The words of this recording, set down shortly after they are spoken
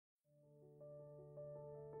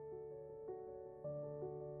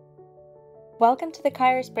Welcome to the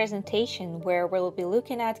Kairos presentation, where we'll be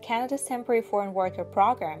looking at Canada's Temporary Foreign Worker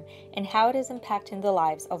Program and how it is impacting the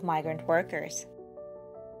lives of migrant workers.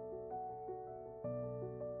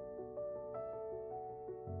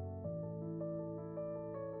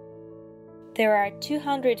 There are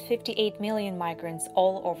 258 million migrants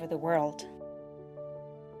all over the world.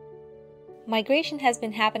 Migration has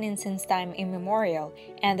been happening since time immemorial,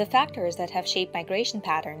 and the factors that have shaped migration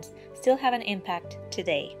patterns still have an impact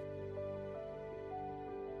today.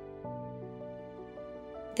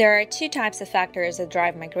 There are two types of factors that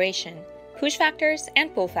drive migration: push factors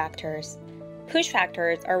and pull factors. Push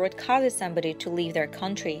factors are what causes somebody to leave their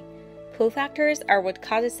country. Pull factors are what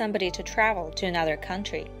causes somebody to travel to another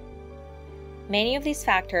country. Many of these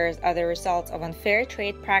factors are the results of unfair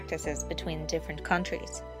trade practices between different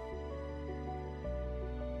countries.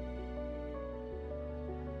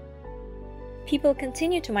 People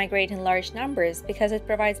continue to migrate in large numbers because it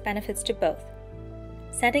provides benefits to both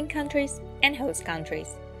sending countries and host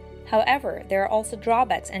countries. However, there are also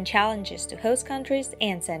drawbacks and challenges to host countries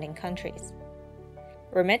and sending countries.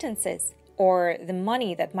 Remittances, or the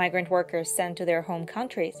money that migrant workers send to their home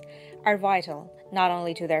countries, are vital not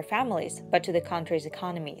only to their families but to the country's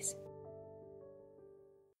economies.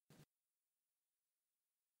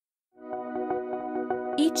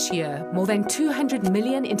 Each year, more than 200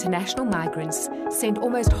 million international migrants send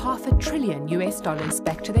almost $500 billion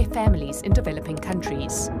back to their families in developing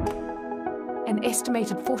countries. An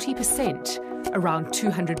estimated 40%, around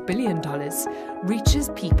 $200 billion, reaches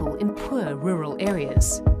people in poor rural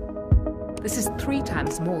areas. This is 3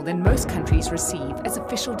 times more than most countries receive as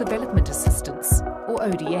official development assistance, or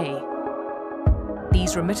ODA.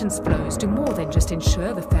 These remittance flows do more than just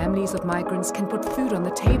ensure the families of migrants can put food on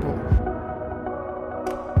the table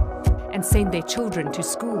and send their children to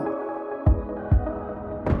school.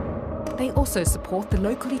 They also support the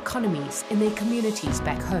local economies in their communities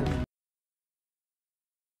back home.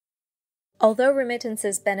 Although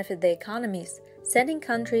remittances benefit the economies, sending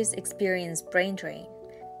countries experience brain drain.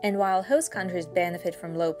 And while host countries benefit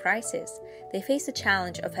from low prices, they face the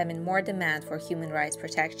challenge of having more demand for human rights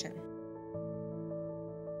protection.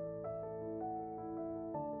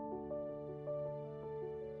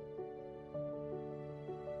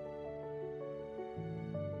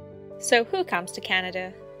 So who comes to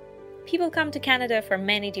Canada? People come to Canada for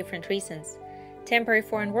many different reasons. Temporary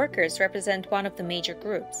foreign workers represent one of the major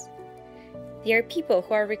groups. They are people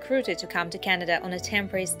who are recruited to come to Canada on a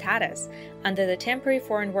temporary status under the Temporary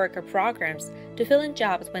Foreign Worker Programs to fill in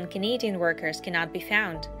jobs when Canadian workers cannot be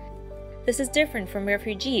found. This is different from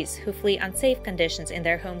refugees who flee unsafe conditions in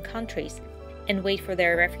their home countries and wait for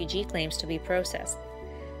their refugee claims to be processed.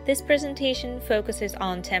 This presentation focuses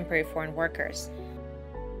on temporary foreign workers.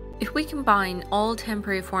 If we combine all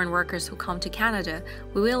temporary foreign workers who come to Canada,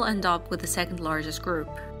 we will end up with the second largest group.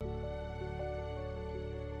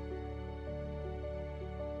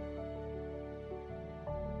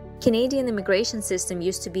 Canadian immigration system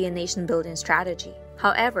used to be a nation-building strategy.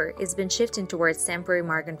 However, it's been shifting towards temporary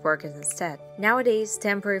migrant workers instead. Nowadays,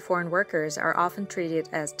 temporary foreign workers are often treated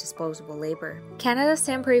as disposable labor. Canada's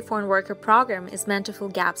Temporary Foreign Worker Program is meant to fill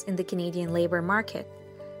gaps in the Canadian labor market.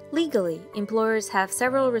 Legally, employers have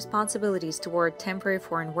several responsibilities toward temporary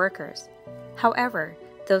foreign workers. However,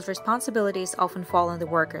 those responsibilities often fall on the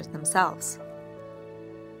workers themselves.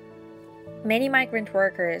 Many migrant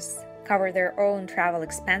workers cover their own travel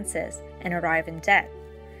expenses and arrive in debt.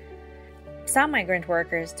 Some migrant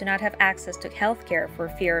workers do not have access to healthcare for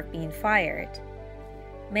fear of being fired.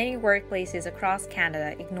 Many workplaces across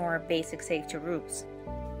Canada ignore basic safety rules.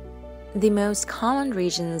 The most common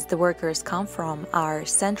regions the workers come from are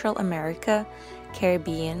Central America,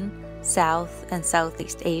 Caribbean, South and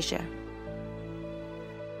Southeast Asia.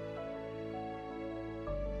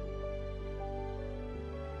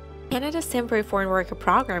 Canada's Temporary Foreign Worker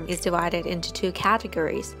Program is divided into 2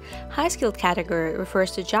 categories. High-skilled category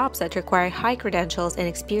refers to jobs that require high credentials and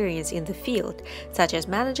experience in the field, such as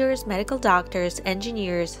managers, medical doctors,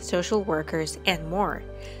 engineers, social workers, and more.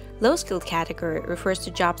 Low-skilled category refers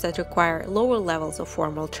to jobs that require lower levels of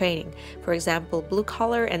formal training, for example,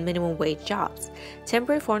 blue-collar and minimum-wage jobs.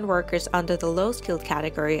 Temporary foreign workers under the low-skilled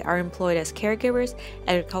category are employed as caregivers,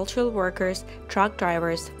 agricultural workers, truck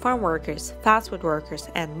drivers, farm workers, fast food workers,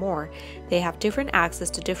 and more. They have different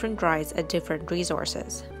access to different rights and different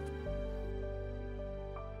resources.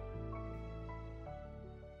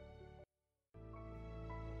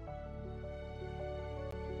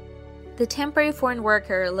 The temporary foreign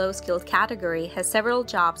worker low-skilled category has several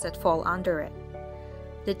jobs that fall under it.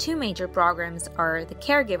 The 2 major programs are the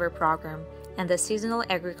Caregiver Program and the Seasonal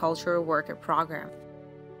Agricultural Worker Program.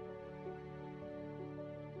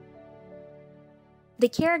 The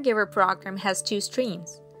caregiver program has two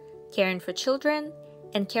streams: caring for children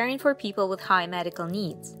and caring for people with high medical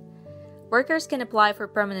needs. Workers can apply for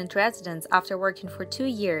permanent residence after working for 2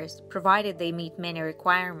 years, provided they meet many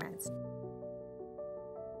requirements.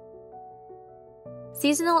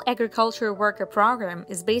 Seasonal Agriculture Worker Program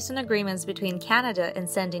is based on agreements between Canada and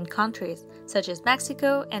sending countries, such as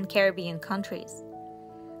Mexico and Caribbean countries.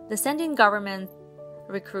 The sending governments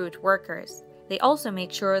recruit workers. They also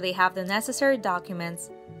make sure they have the necessary documents.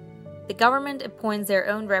 The government appoints their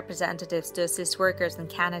own representatives to assist workers in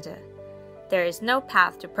Canada. There is no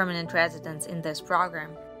path to permanent residence in this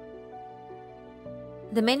program.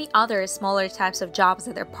 The many other smaller types of jobs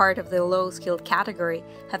that are part of the low-skilled category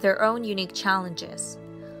have their own unique challenges,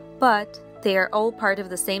 but they are all part of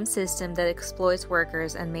the same system that exploits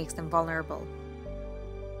workers and makes them vulnerable.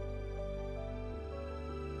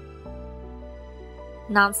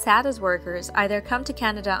 Non-status workers either come to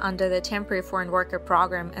Canada under the Temporary Foreign Worker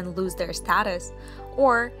Program and lose their status,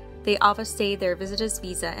 or they overstay their visitor's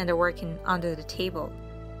visa and are working under the table.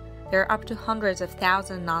 There are up to hundreds of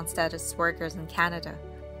thousands non-status workers in Canada.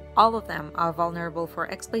 All of them are vulnerable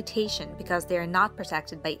for exploitation because they are not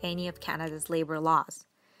protected by any of Canada's labor laws.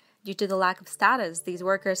 Due to the lack of status, these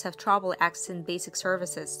workers have trouble accessing basic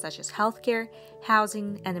services such as healthcare,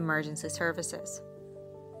 housing, and emergency services.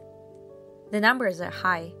 The numbers are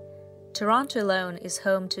high. Toronto alone is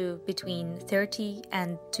home to between 30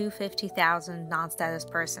 and 250,000 non-status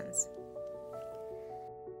persons.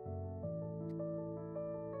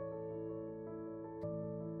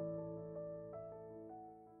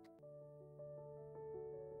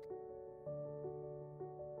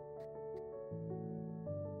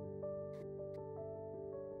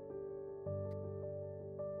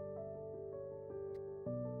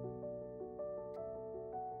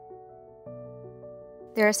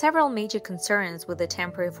 There are several major concerns with the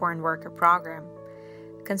Temporary Foreign Worker Program.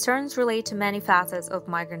 Concerns relate to many facets of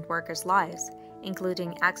migrant workers' lives,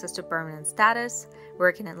 including access to permanent status,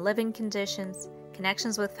 working and living conditions,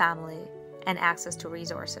 connections with family, and access to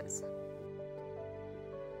resources.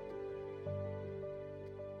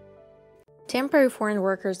 Temporary foreign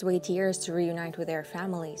workers wait years to reunite with their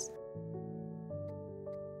families.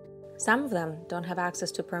 Some of them don't have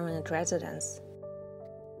access to permanent residence.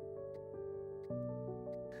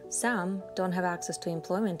 Some don't have access to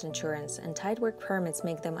employment insurance, and tight work permits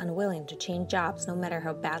make them unwilling to change jobs no matter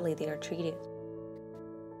how badly they are treated.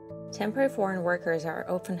 Temporary foreign workers are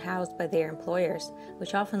often housed by their employers,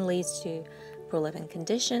 which often leads to poor living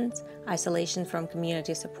conditions, isolation from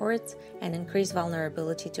community supports, and increased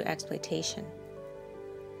vulnerability to exploitation.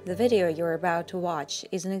 The video you're about to watch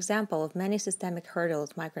is an example of many systemic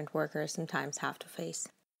hurdles migrant workers sometimes have to face.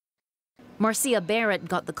 Marcia Barrett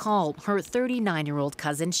got the call. Her 39-year-old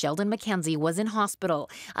cousin, Sheldon Mackenzie, was in hospital.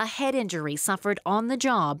 A head injury suffered on the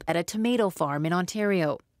job at a tomato farm in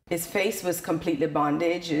Ontario. His face was completely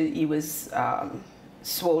bandaged. He was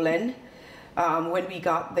swollen. When we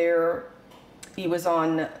got there, he was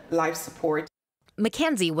on life support.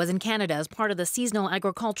 Mackenzie was in Canada as part of the Seasonal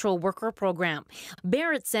Agricultural Worker Program.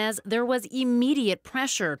 Barrett says there was immediate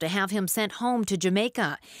pressure to have him sent home to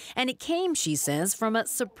Jamaica. And it came, she says, from a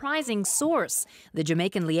surprising source, the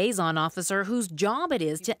Jamaican liaison officer whose job it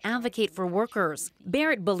is to advocate for workers.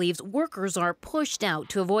 Barrett believes workers are pushed out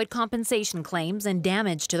to avoid compensation claims and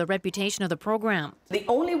damage to the reputation of the program. The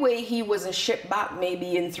only way he wasn't shipped back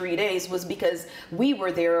maybe in 3 days was because we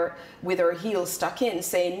were there with our heels stuck in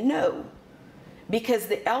saying no. Because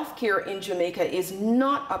the health care in Jamaica is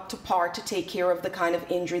not up to par to take care of the kind of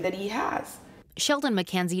injury that he has. Sheldon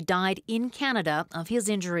Mackenzie died in Canada of his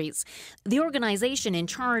injuries. The organization in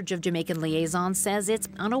charge of Jamaican Liaison says it's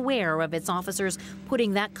unaware of its officers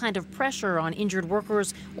putting that kind of pressure on injured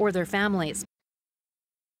workers or their families.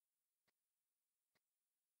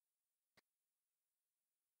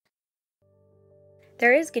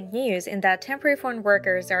 There is good news in that temporary foreign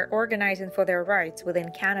workers are organizing for their rights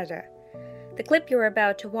within Canada. The clip you're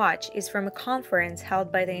about to watch is from a conference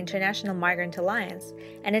held by the International Migrant Alliance,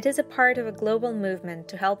 and it is a part of a global movement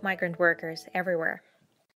to help migrant workers everywhere.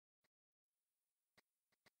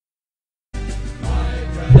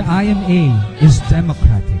 The IMA is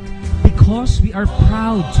democratic because we are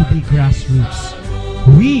proud to be grassroots.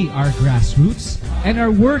 We are grassroots and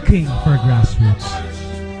are working for grassroots.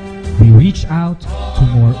 We reach out to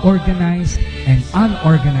more organized and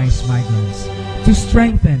unorganized migrants to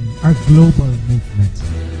strengthen our global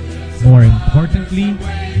movement. More importantly,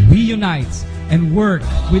 we unite and work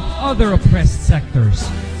with other oppressed sectors,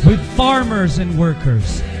 with farmers and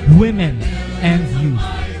workers, women and youth.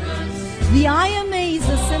 The IMA is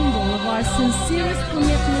a symbol of our sincerest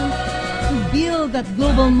commitment to build that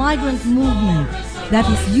global migrant movement that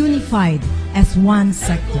is unified as one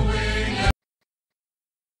sector.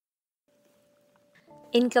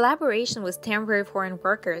 In collaboration with temporary foreign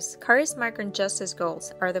workers, CARI's migrant justice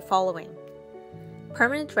goals are the following: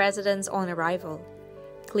 permanent residence on arrival,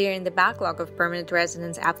 clearing the backlog of permanent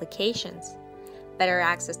residence applications, better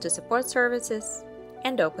access to support services,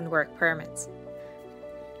 and open work permits.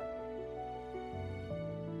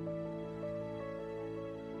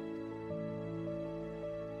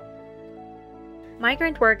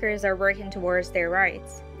 Migrant workers are working towards their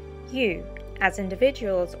rights. You, as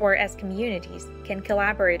individuals or as communities, can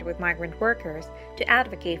collaborate with migrant workers to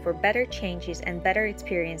advocate for better changes and better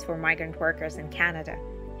experience for migrant workers in Canada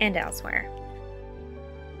and elsewhere.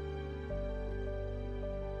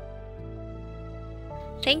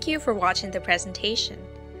 Thank you for watching the presentation.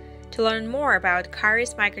 To learn more about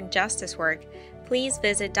CARI's migrant justice work, please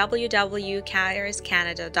visit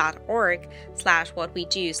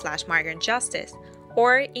www.cariscanada.org/whatwedo/migrant justice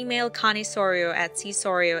or email Connie Sorio at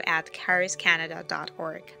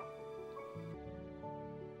csorio@cariscanada.org.